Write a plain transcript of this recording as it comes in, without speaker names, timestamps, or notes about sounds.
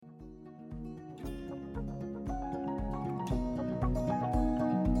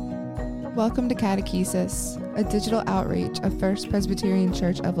Welcome to Catechesis, a digital outreach of First Presbyterian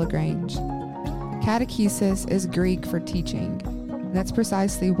Church of LaGrange. Catechesis is Greek for teaching, and that's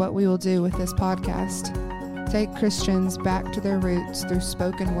precisely what we will do with this podcast. Take Christians back to their roots through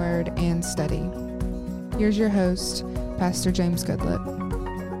spoken word and study. Here's your host, Pastor James Goodlett.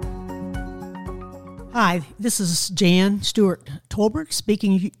 Hi, this is Jan Stewart Tolbert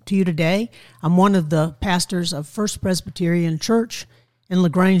speaking to you today. I'm one of the pastors of First Presbyterian Church in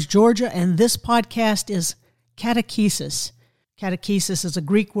LaGrange, Georgia, and this podcast is catechesis. Catechesis is a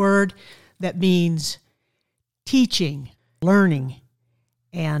Greek word that means teaching, learning,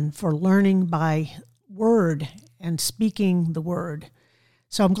 and for learning by word and speaking the word.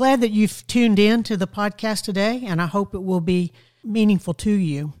 So I'm glad that you've tuned in to the podcast today, and I hope it will be meaningful to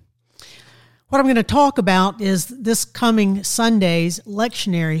you. What I'm going to talk about is this coming Sunday's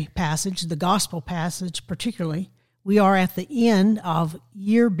lectionary passage, the gospel passage particularly. We are at the end of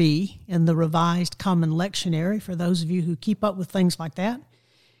Year B in the Revised Common Lectionary, for those of you who keep up with things like that.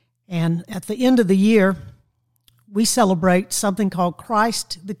 And at the end of the year, we celebrate something called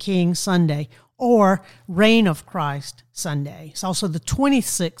Christ the King Sunday, or Reign of Christ Sunday. It's also the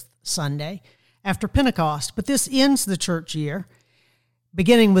 26th Sunday after Pentecost. But this ends the church year,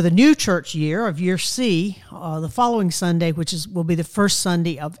 beginning with a new church year of Year C, the following Sunday, which will be the first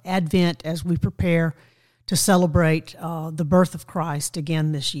Sunday of Advent as we prepare to celebrate the birth of Christ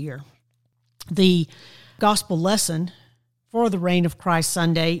again this year. The gospel lesson for the Reign of Christ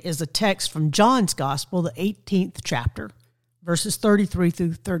Sunday is a text from John's Gospel, the 18th chapter, verses 33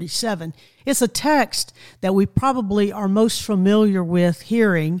 through 37. It's a text that we probably are most familiar with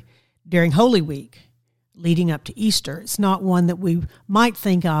hearing during Holy Week, leading up to Easter. It's not one that we might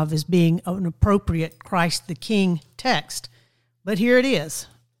think of as being an appropriate Christ the King text, but here it is.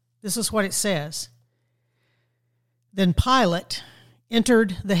 This is what it says. Then Pilate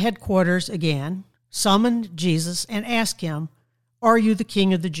entered the headquarters again, summoned Jesus, and asked him, "Are you the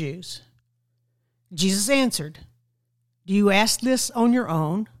king of the Jews?" Jesus answered, "Do you ask this on your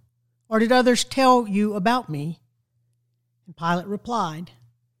own, or did others tell you about me?" And Pilate replied,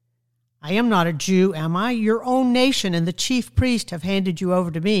 "I am not a Jew, am I? Your own nation and the chief priest have handed you over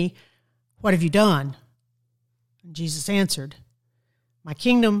to me. What have you done?" And Jesus answered, "My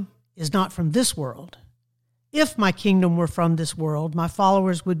kingdom is not from this world. If my kingdom were from this world, my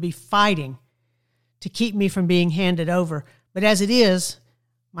followers would be fighting to keep me from being handed over. But as it is,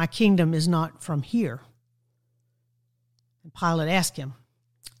 my kingdom is not from here." And Pilate asked him,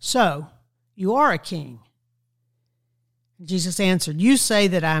 "So, you are a king?" And Jesus answered, "You say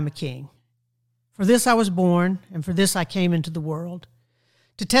that I am a king. For this I was born, and for this I came into the world,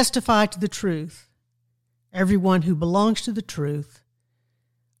 to testify to the truth. Everyone who belongs to the truth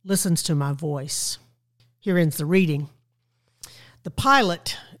listens to my voice." Here ends the reading. The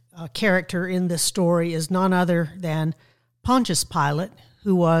Pilate character in this story is none other than Pontius Pilate,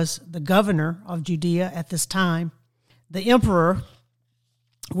 who was the governor of Judea at this time. The emperor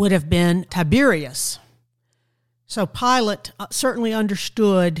would have been Tiberius. So Pilate certainly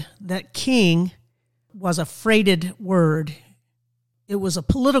understood that king was a freighted word. It was a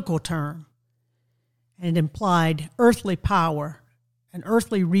political term, and it implied earthly power and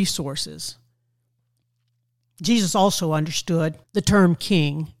earthly resources. Jesus also understood the term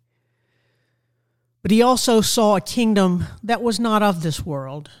king, but he also saw a kingdom that was not of this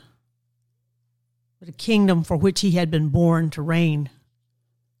world, but a kingdom for which he had been born to reign,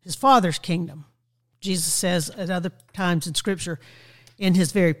 his Father's kingdom. Jesus says at other times in Scripture, in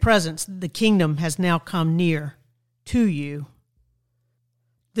his very presence, the kingdom has now come near to you.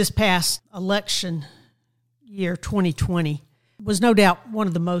 This past election year, 2020, was no doubt one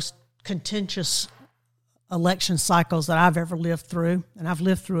of the most contentious election cycles that I've ever lived through, and I've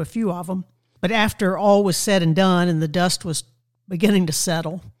lived through a few of them. But after all was said and done and the dust was beginning to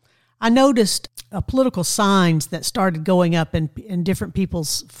settle, I noticed political signs that started going up in different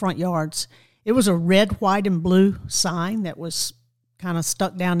people's front yards. It was a red, white, and blue sign that was kind of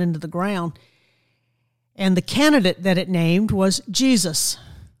stuck down into the ground. And the candidate that it named was Jesus.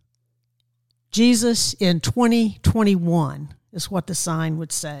 Jesus in 2021 is what the sign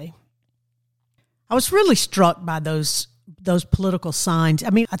would say. I was really struck by those political signs. I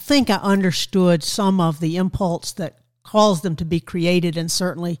mean, I think I understood some of the impulse that caused them to be created, and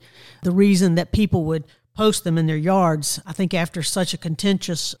certainly the reason that people would post them in their yards. I think after such a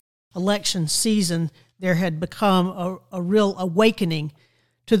contentious election season, there had become a real awakening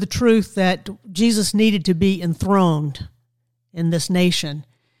to the truth that Jesus needed to be enthroned in this nation,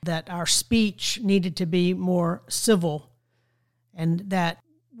 that our speech needed to be more civil, and that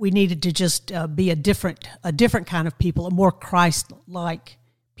we needed to just be a different kind of people, a more Christ-like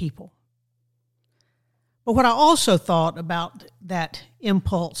people. But what I also thought about that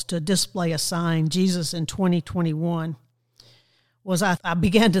impulse to display a sign, Jesus in 2021, was I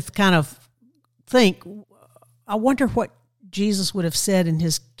began to kind of think, I wonder what Jesus would have said in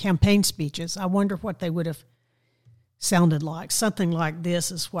his campaign speeches. I wonder what they would have sounded like. Something like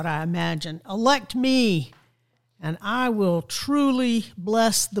this is what I imagine. Elect me, and I will truly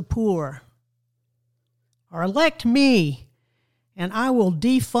bless the poor. Or elect me, and I will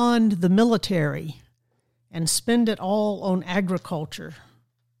defund the military and spend it all on agriculture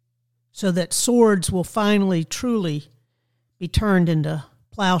so that swords will finally, truly be turned into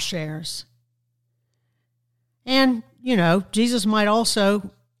plowshares. And, Jesus might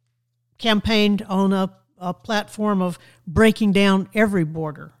also campaigned on a platform of breaking down every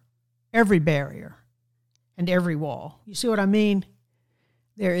border, every barrier, and every wall. You see what I mean?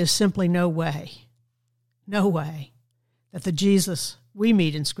 There is simply no way that the Jesus we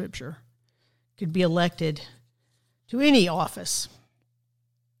meet in Scripture could be elected to any office.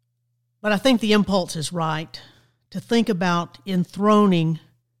 But I think the impulse is right to think about enthroning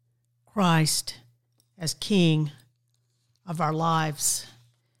Christ as King of our lives.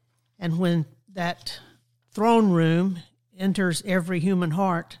 And when that throne room enters every human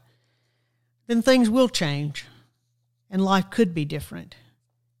heart, then things will change, and life could be different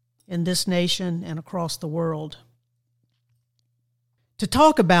in this nation and across the world. To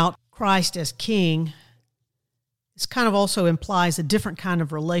talk about Christ as King, this kind of also implies a different kind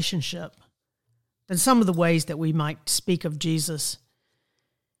of relationship than some of the ways that we might speak of Jesus.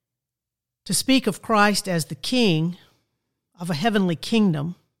 To speak of Christ as the King of a heavenly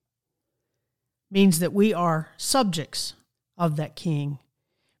kingdom means that we are subjects of that King,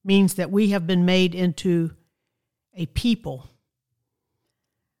 means that we have been made into a people.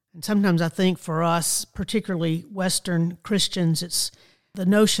 And sometimes I think for us, particularly Western Christians, it's the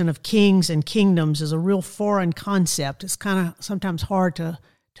notion of kings and kingdoms is a real foreign concept. It's kind of sometimes hard to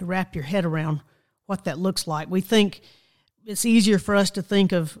wrap your head around what that looks like. We think it's easier for us to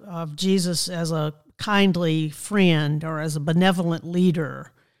think of Jesus as a kindly friend or as a benevolent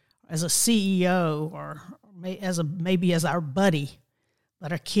leader, as a CEO, or maybe as our buddy.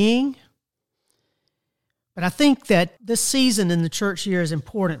 But a king? But I think that this season in the church year is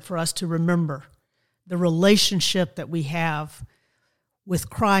important for us to remember the relationship that we have with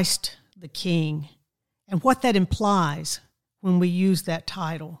Christ the King and what that implies when we use that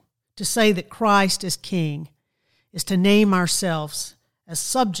title. To say that Christ is King is to name ourselves as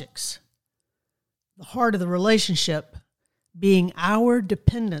subjects, the heart of the relationship being our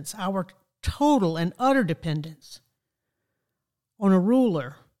dependence, our total and utter dependence on a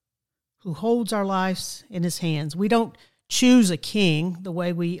ruler who holds our lives in his hands. We don't choose a king the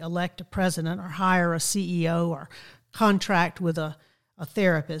way we elect a president or hire a CEO or contract with a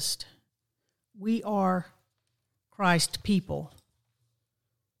therapist. We are Christ's people.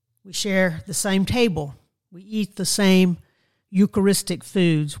 We share the same table. We eat the same Eucharistic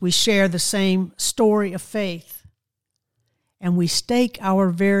foods. We share the same story of faith. And we stake our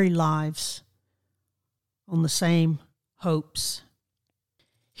very lives on the same hopes.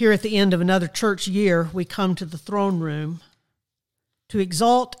 Here at the end of another church year, we come to the throne room to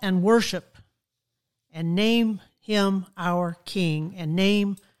exalt and worship and name him our King and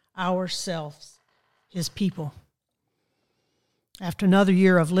name ourselves his people. After another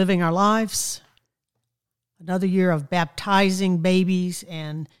year of living our lives, another year of baptizing babies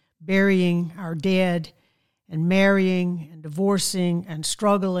and burying our dead and marrying and divorcing and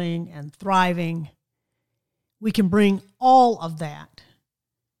struggling and thriving, we can bring all of that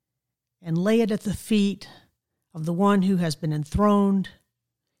and lay it at the feet of the one who has been enthroned,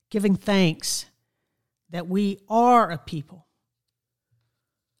 giving thanks that we are a people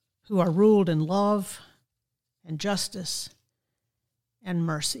who are ruled in love and justice and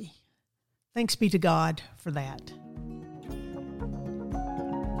mercy. Thanks be to God for that.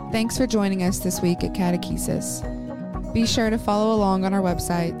 Thanks for joining us this week at Catechesis. Be sure to follow along on our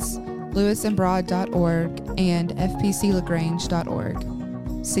websites, lewisandbroad.org and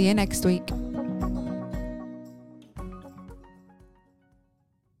fpclagrange.org. See you next week.